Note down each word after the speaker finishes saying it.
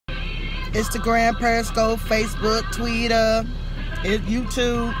Instagram, Periscope, Facebook, Twitter,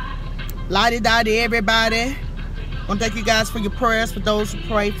 YouTube, lottie-dottie, everybody. I want to thank you guys for your prayers, for those who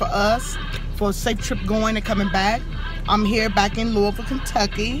pray for us, for a safe trip going and coming back. I'm here back in Louisville,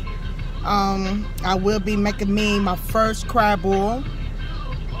 Kentucky. I will be making me my first crab boil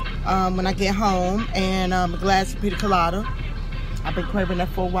when I get home, and a glass of pina colada. I've been craving that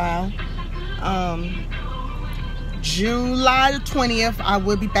for a while. July the 20th, I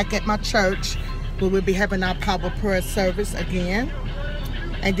will be back at my church. We will be having our power prayer service again.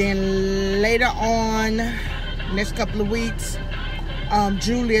 And then later on, next couple of weeks,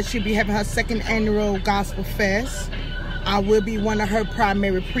 Julia, she'll be having her second annual Gospel Fest. I will be one of her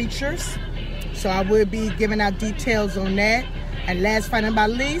primary preachers. So I will be giving out details on that. And last but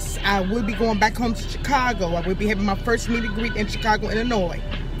not least, I will be going back home to Chicago. I will be having my first meet and greet in Chicago, Illinois.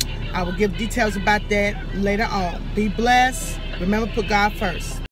 I will give details about that later on. Be blessed. Remember, put God first.